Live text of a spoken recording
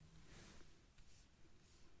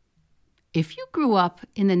If you grew up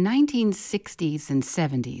in the 1960s and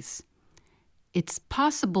 70s, it's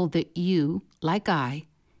possible that you, like I,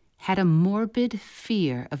 had a morbid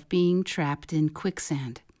fear of being trapped in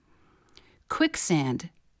quicksand. Quicksand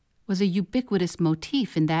was a ubiquitous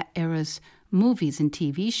motif in that era's movies and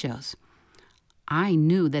TV shows. I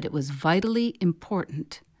knew that it was vitally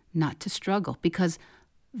important not to struggle because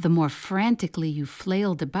the more frantically you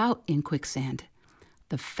flailed about in quicksand,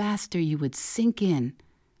 the faster you would sink in,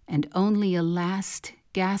 and only a last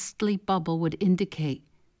ghastly bubble would indicate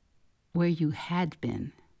where you had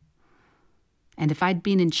been. And if I'd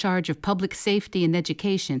been in charge of public safety and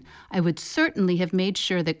education, I would certainly have made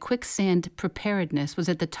sure that quicksand preparedness was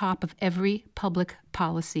at the top of every public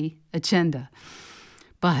policy agenda.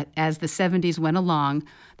 But as the 70s went along,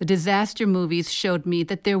 the disaster movies showed me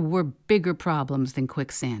that there were bigger problems than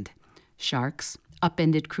quicksand. Sharks,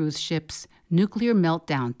 upended cruise ships, nuclear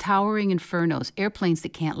meltdown, towering infernos, airplanes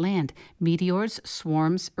that can't land, meteors,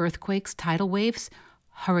 swarms, earthquakes, tidal waves,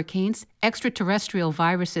 hurricanes, extraterrestrial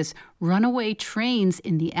viruses, runaway trains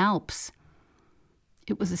in the Alps.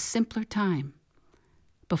 It was a simpler time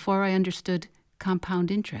before I understood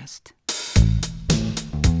compound interest.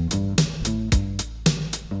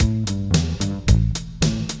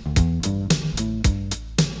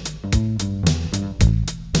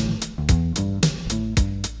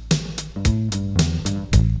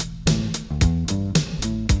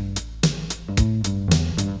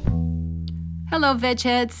 Hello,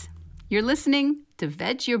 Vegheads. You're listening to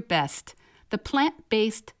Veg Your Best, the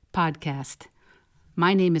plant-based podcast.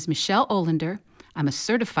 My name is Michelle Olander. I'm a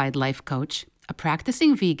certified life coach, a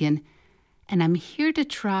practicing vegan, and I'm here to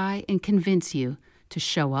try and convince you to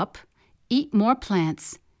show up, eat more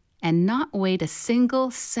plants, and not wait a single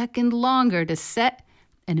second longer to set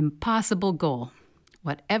an impossible goal,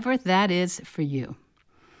 whatever that is for you.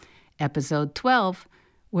 Episode 12,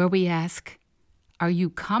 where we ask, are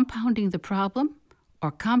you compounding the problem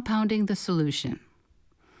or compounding the solution?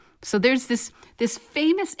 So there's this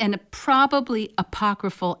famous and probably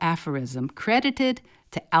apocryphal aphorism credited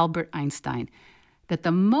to Albert Einstein that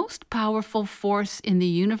the most powerful force in the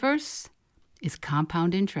universe is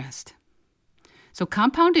compound interest. So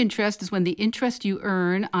compound interest is when the interest you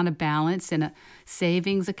earn on a balance in a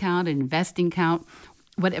savings account, an investing account,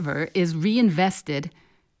 whatever, is reinvested,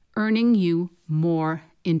 earning you more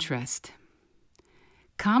interest.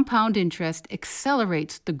 Compound interest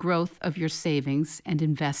accelerates the growth of your savings and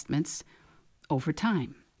investments over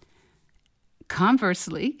time.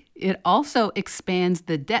 Conversely, it also expands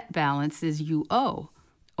the debt balances you owe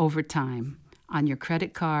over time on your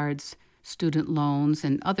credit cards, student loans,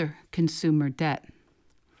 and other consumer debt.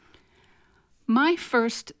 My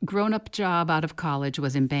first grown-up job out of college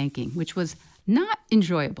was in banking, which was not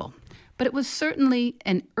enjoyable, but it was certainly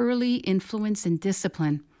an early influence and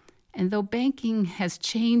discipline. And though banking has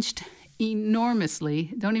changed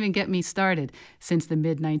enormously, don't even get me started, since the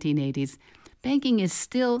mid-1980s, banking is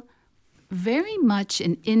still very much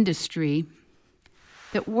an industry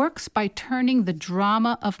that works by turning the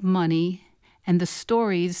drama of money and the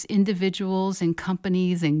stories individuals and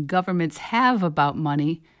companies and governments have about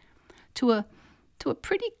money to a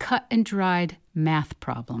pretty cut and dried math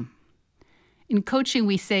problem. In coaching,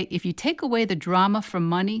 we say, if you take away the drama from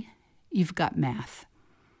money, you've got math.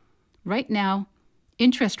 Right now,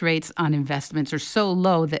 interest rates on investments are so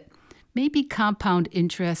low that maybe compound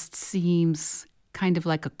interest seems kind of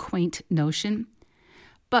like a quaint notion.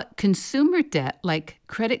 But consumer debt, like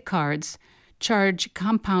credit cards, charge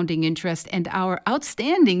compounding interest, and our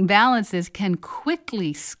outstanding balances can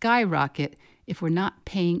quickly skyrocket if we're not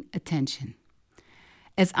paying attention.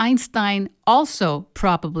 As Einstein also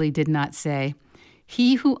probably did not say,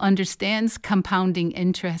 he who understands compounding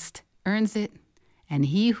interest earns it, and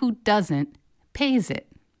he who doesn't pays it.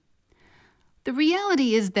 The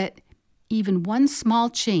reality is that even one small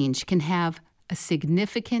change can have a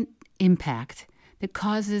significant impact that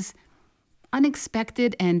causes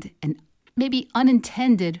unexpected and maybe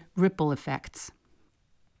unintended ripple effects.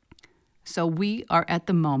 So we are at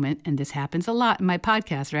the moment, and this happens a lot in my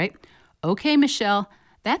podcast, right? Okay, Michelle,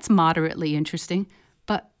 that's moderately interesting,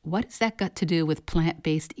 but what has that got to do with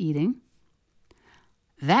plant-based eating?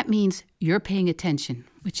 That means you're paying attention,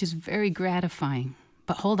 which is very gratifying.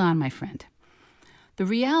 But hold on, my friend. The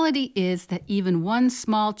reality is that even one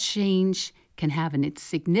small change can have an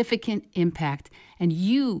significant impact, and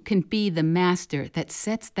you can be the master that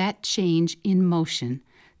sets that change in motion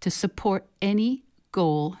to support any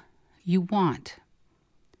goal you want.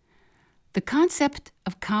 The concept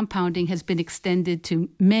of compounding has been extended to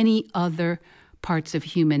many other parts of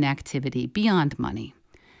human activity beyond money.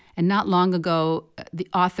 And not long ago, the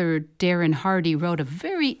author Darren Hardy wrote a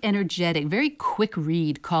very energetic, very quick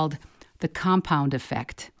read called The Compound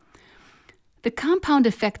Effect. The compound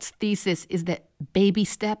effect's thesis is that baby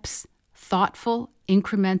steps, thoughtful,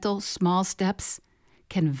 incremental, small steps,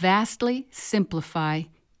 can vastly simplify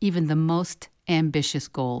even the most ambitious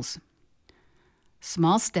goals.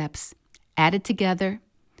 Small steps added together,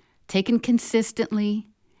 taken consistently,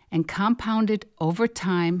 and compounded over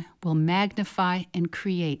time will magnify and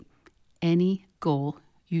create any goal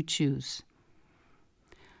you choose.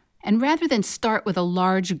 And rather than start with a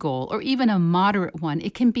large goal or even a moderate one,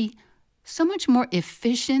 it can be so much more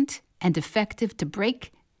efficient and effective to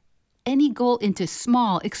break any goal into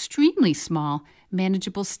small, extremely small,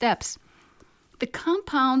 manageable steps. The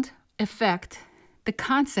compound effect, the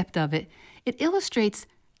concept of it, it illustrates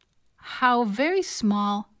how very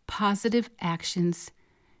small positive actions,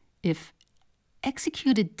 if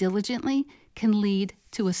executed diligently, can lead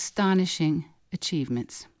to astonishing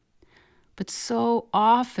achievements. But so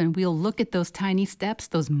often we'll look at those tiny steps,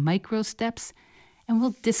 those micro steps, and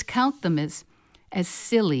we'll discount them as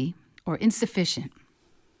silly or insufficient.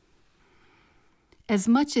 As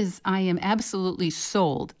much as I am absolutely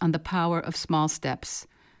sold on the power of small steps,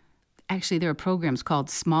 actually there are programs called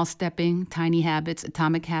Small Stepping, Tiny Habits,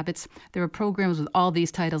 Atomic Habits. There are programs with all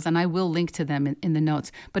these titles, and I will link to them in the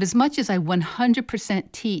notes. But as much as I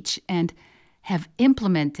 100% teach and have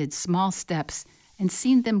implemented small steps and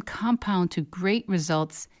seen them compound to great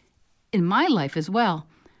results in my life as well,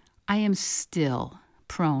 I am still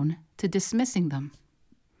prone to dismissing them.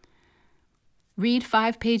 Read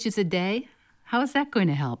 5 pages a day? How is that going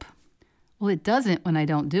to help? Well, it doesn't when I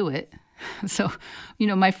don't do it. So,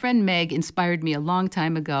 my friend Meg inspired me a long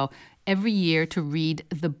time ago every year to read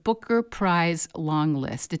the Booker Prize long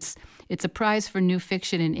list. It's a prize for new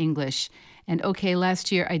fiction in English. And okay,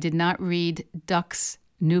 last year I did not read Duck's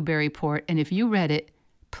Newburyport. And if you read it,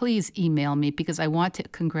 please email me because I want to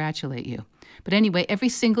congratulate you. But anyway, every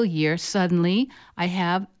single year, suddenly I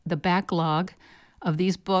have the backlog of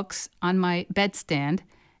these books on my bedstand,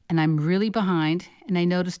 and I'm really behind, and I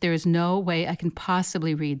notice there is no way I can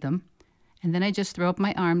possibly read them. And then I just throw up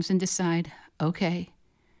my arms and decide, okay,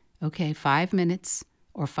 5 minutes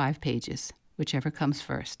or 5 pages, whichever comes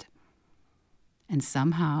first. And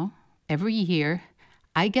somehow, every year,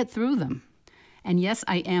 I get through them. And yes,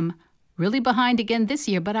 I am really behind again this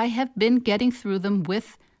year, but I have been getting through them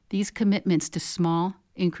with these commitments to small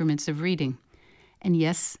increments of reading. And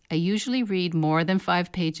yes, I usually read more than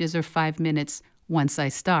 5 pages or 5 minutes once I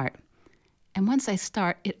start. And once I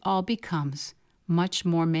start, it all becomes much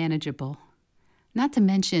more manageable, not to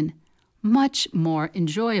mention much more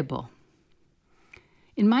enjoyable.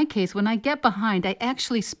 In my case, when I get behind, I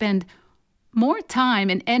actually spend more time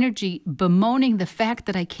and energy bemoaning the fact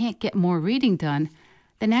that I can't get more reading done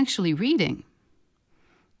than actually reading.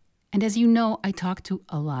 And as you know, I talk to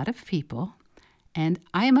a lot of people, and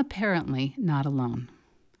I am apparently not alone.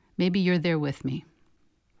 Maybe you're there with me.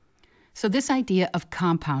 So this idea of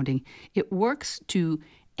compounding, it works to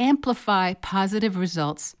amplify positive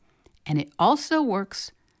results, and it also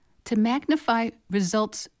works to magnify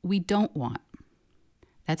results we don't want.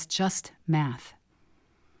 That's just math.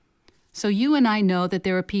 So you and I know that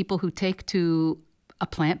there are people who take to a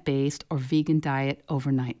plant-based or vegan diet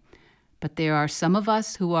overnight. But there are some of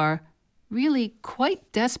us who are really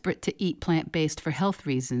quite desperate to eat plant-based for health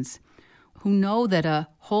reasons, who know that a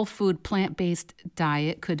whole food plant-based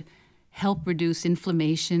diet could help reduce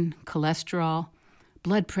inflammation, cholesterol,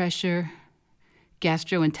 blood pressure,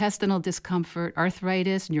 gastrointestinal discomfort,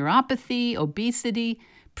 arthritis, neuropathy, obesity,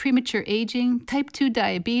 premature aging, type 2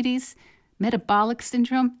 diabetes, metabolic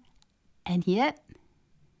syndrome, and yet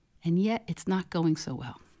it's not going so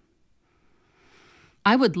well.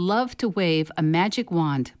 I would love to wave a magic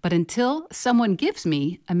wand, but until someone gives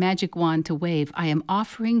me a magic wand to wave, I am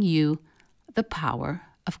offering you the power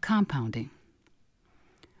of compounding.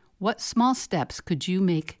 What small steps could you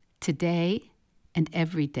make today and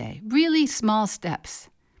every day? Really small steps.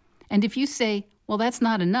 And if you say, well, that's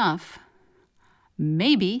not enough,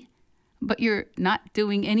 maybe, but you're not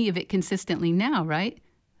doing any of it consistently now, right?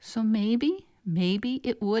 So maybe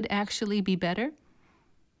it would actually be better.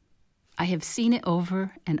 I have seen it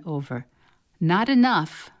over and over. Not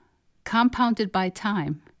enough, compounded by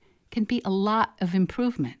time, can be a lot of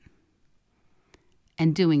improvement.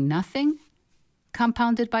 And doing nothing,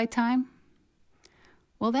 compounded by time,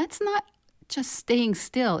 well, that's not just staying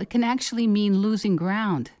still. It can actually mean losing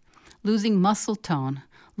ground, losing muscle tone,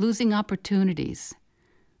 losing opportunities.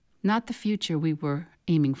 Not the future we were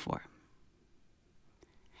aiming for.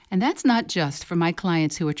 And that's not just for my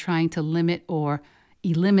clients who are trying to limit or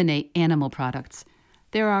eliminate animal products.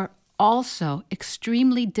 There are also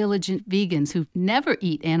extremely diligent vegans who never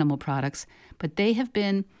eat animal products, but they have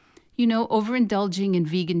been, overindulging in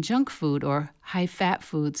vegan junk food or high-fat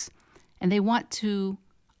foods, and they want to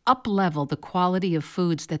up-level the quality of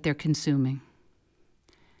foods that they're consuming.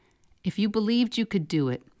 If you believed you could do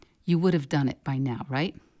it, you would have done it by now,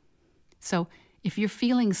 right? So if you're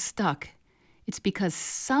feeling stuck, it's because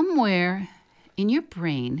somewhere in your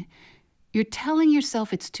brain, you're telling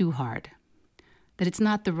yourself it's too hard, that it's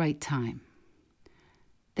not the right time,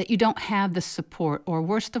 that you don't have the support, or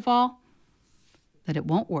worst of all, that it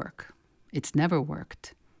won't work. It's never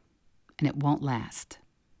worked, and it won't last.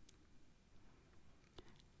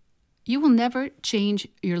 You will never change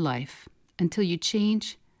your life until you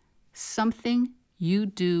change something you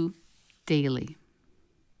do daily.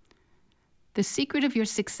 The secret of your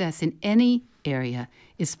success in any area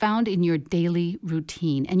is found in your daily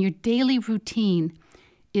routine. And your daily routine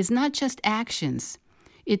is not just actions.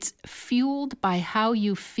 It's fueled by how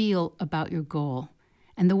you feel about your goal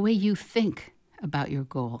and the way you think about your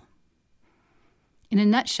goal. In a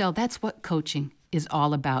nutshell, that's what coaching is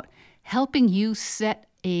all about, helping you set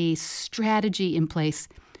a strategy in place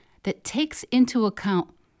that takes into account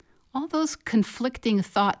all those conflicting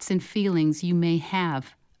thoughts and feelings you may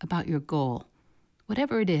have about your goal,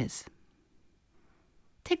 whatever it is.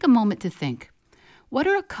 Take a moment to think. What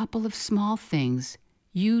are a couple of small things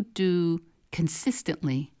you do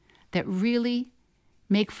consistently that really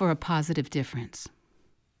make for a positive difference?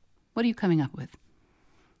 What are you coming up with?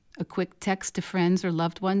 A quick text to friends or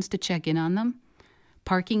loved ones to check in on them?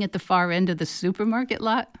 Parking at the far end of the supermarket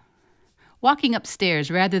lot? Walking upstairs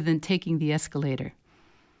rather than taking the escalator?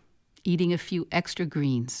 Eating a few extra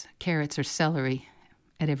greens, carrots or celery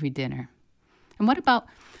at every dinner? And what about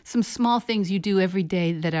some small things you do every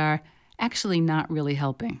day that are actually not really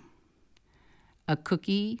helping? A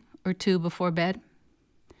cookie or two before bed?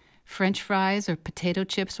 French fries or potato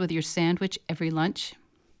chips with your sandwich every lunch?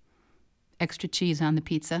 Extra cheese on the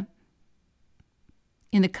pizza?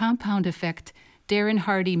 In The Compound Effect, Darren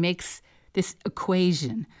Hardy makes this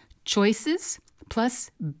equation: choices plus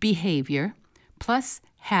behavior plus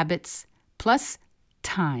habits plus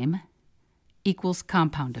time equals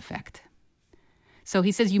compound effect. So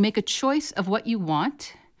he says you make a choice of what you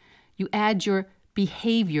want, you add your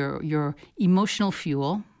behavior, your emotional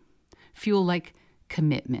fuel like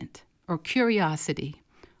commitment or curiosity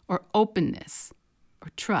or openness or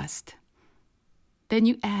trust. Then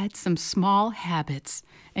you add some small habits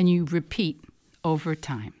and you repeat over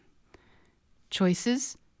time.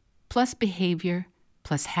 Choices plus behavior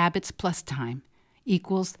plus habits plus time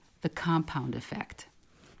equals the compound effect.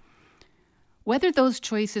 Whether those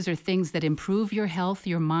choices are things that improve your health,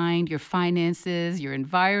 your mind, your finances, your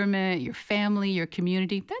environment, your family, your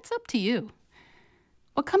community, that's up to you.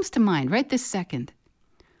 What comes to mind right this second?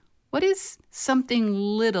 What is something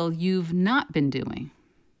little you've not been doing?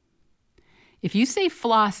 If you say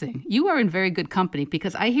flossing, you are in very good company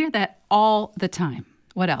because I hear that all the time.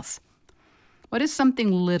 What else? What is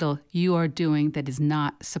something little you are doing that is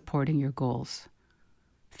not supporting your goals?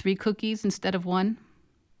 3 cookies instead of 1?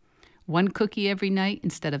 1 cookie every night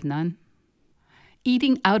instead of none?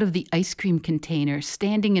 Eating out of the ice cream container,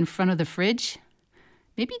 standing in front of the fridge?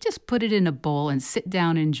 Maybe just put it in a bowl and sit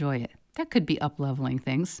down and enjoy it. That could be up-leveling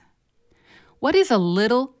things. What is a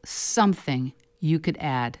little something you could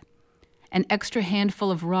add? An extra handful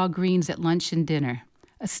of raw greens at lunch and dinner.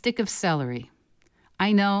 A stick of celery.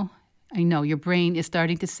 I know, your brain is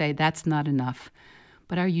starting to say that's not enough.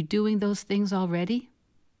 But are you doing those things already?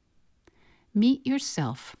 Meet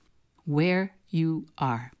yourself where you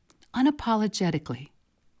are, unapologetically.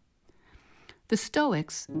 The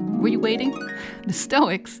Stoics, were you waiting? The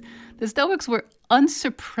Stoics were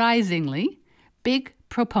unsurprisingly big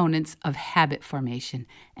proponents of habit formation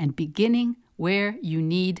and beginning where you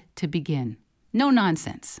need to begin. No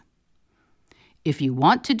nonsense. If you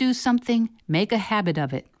want to do something, make a habit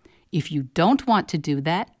of it. If you don't want to do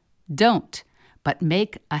that, don't, but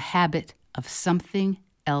make a habit of something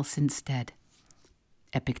else instead.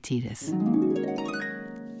 Epictetus.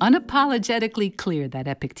 Unapologetically clear, that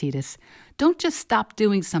Epictetus. Don't just stop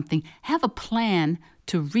doing something. Have a plan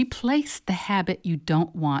to replace the habit you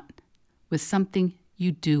don't want with something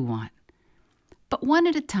you do want. But one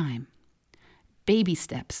at a time. Baby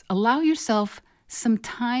steps. Allow yourself some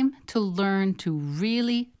time to learn to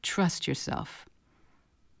really trust yourself.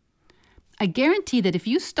 I guarantee that if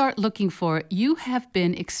you start looking for it, you have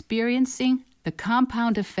been experiencing the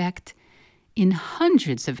compound effect in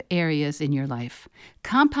hundreds of areas in your life.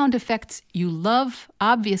 Compound effects you love,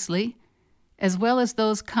 obviously, as well as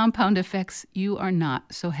those compound effects you are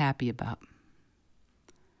not so happy about.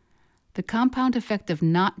 The compound effect of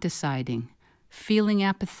not deciding, feeling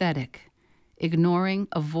apathetic, ignoring,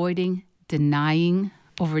 avoiding, denying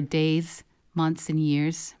over days, months, and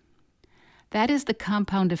years. That is the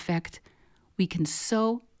compound effect we can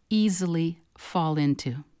so easily fall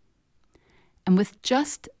into. And with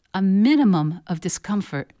just a minimum of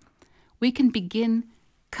discomfort, we can begin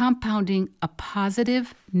compounding a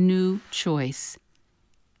positive new choice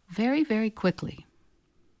very, very quickly.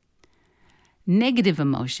 Negative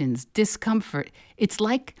emotions, discomfort, it's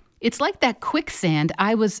like that quicksand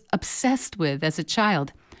I was obsessed with as a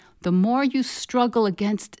child. The more you struggle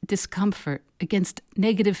against discomfort, against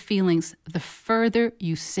negative feelings, the further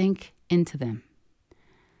you sink into them.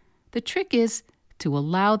 The trick is to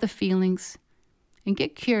allow the feelings and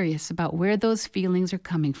get curious about where those feelings are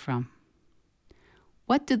coming from.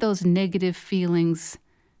 What do those negative feelings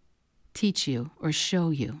teach you or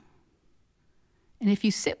show you? And if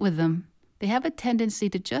you sit with them, they have a tendency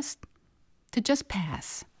to just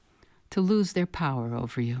pass, to lose their power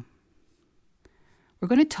over you. We're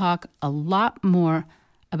going to talk a lot more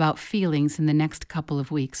about feelings in the next couple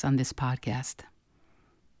of weeks on this podcast.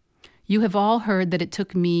 You have all heard that it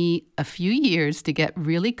took me a few years to get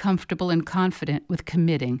really comfortable and confident with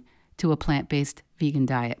committing to a plant-based vegan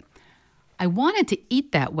diet. I wanted to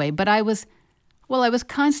eat that way, but I was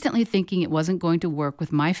constantly thinking it wasn't going to work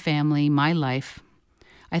with my family, my life.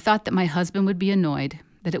 I thought that my husband would be annoyed,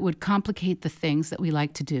 that it would complicate the things that we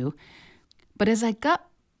like to do. But as I got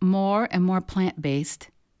more and more plant-based,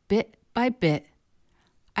 bit by bit,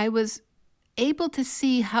 I was able to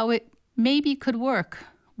see how it maybe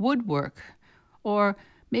would work, or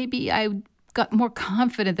maybe I got more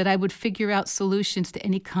confident that I would figure out solutions to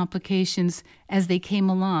any complications as they came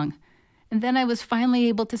along. And then I was finally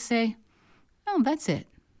able to say, oh, that's it.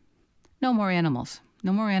 No more animals,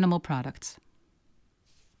 no more animal products.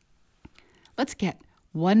 Let's get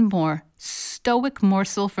one more stoic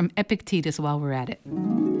morsel from Epictetus while we're at it.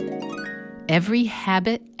 Every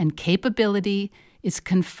habit and capability is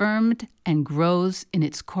confirmed and grows in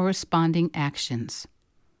its corresponding actions,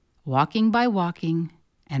 walking by walking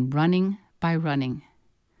and running by running.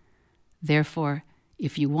 Therefore,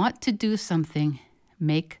 if you want to do something,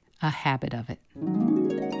 make a habit of it.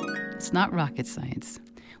 It's not rocket science.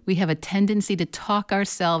 We have a tendency to talk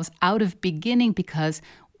ourselves out of beginning because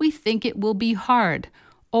we think it will be hard,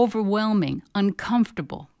 overwhelming,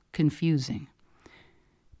 uncomfortable, confusing.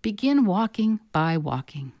 Begin walking by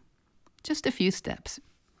walking, just a few steps.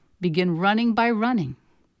 Begin running by running,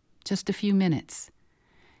 just a few minutes.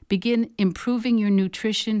 Begin improving your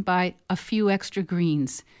nutrition by a few extra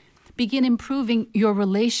greens. Begin improving your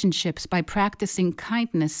relationships by practicing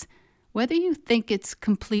kindness, whether you think it's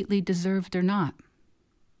completely deserved or not.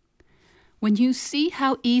 When you see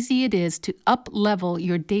how easy it is to up-level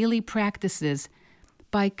your daily practices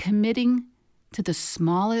by committing to the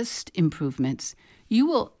smallest improvements, you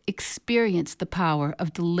will experience the power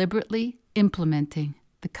of deliberately implementing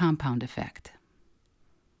the compound effect.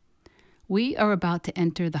 We are about to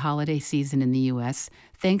enter the holiday season in the U.S.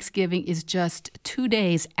 Thanksgiving is just 2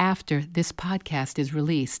 days after this podcast is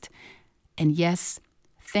released. And yes,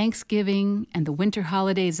 Thanksgiving and the winter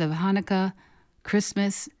holidays of Hanukkah,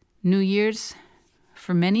 Christmas, New Year's,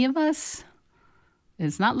 for many of us,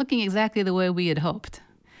 it's not looking exactly the way we had hoped.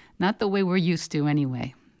 Not the way we're used to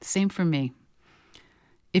anyway. Same for me.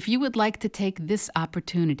 If you would like to take this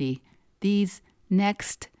opportunity, these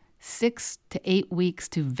next 6 to 8 weeks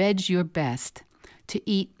to veg your best, to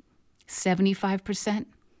eat 75%,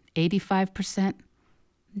 85%,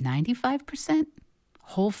 95%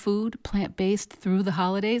 whole food, plant-based through the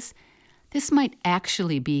holidays, this might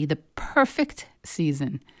actually be the perfect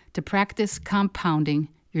season to practice compounding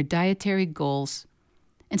your dietary goals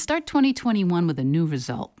and start 2021 with a new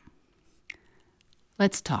result.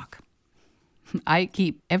 Let's talk. I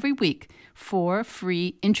keep every week 4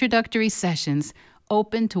 free introductory sessions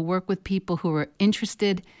open to work with people who are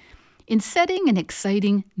interested in setting an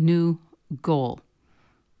exciting new goal.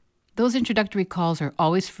 Those introductory calls are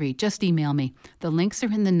always free. Just email me. The links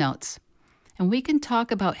are in the notes. And we can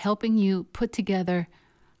talk about helping you put together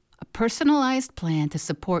a personalized plan to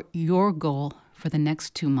support your goal for the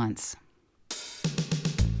next 2 months.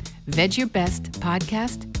 Veg Your Best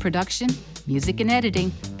podcast, production, music and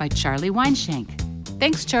editing by Charlie Weinshank.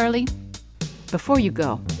 Thanks, Charlie. Before you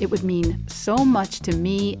go, it would mean so much to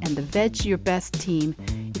me and the Veg Your Best team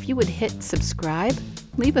if you would hit subscribe,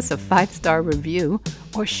 leave us a 5-star review,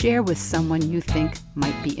 or share with someone you think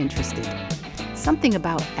might be interested. Something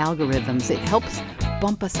about algorithms, it helps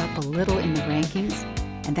bump us up a little in the rankings,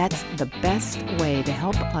 and that's the best way to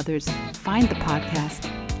help others find the podcast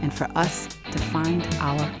and for us to find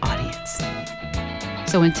our audience.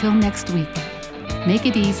 So until next week, make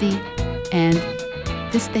it easy, and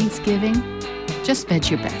this Thanksgiving, just veg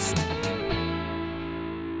your best.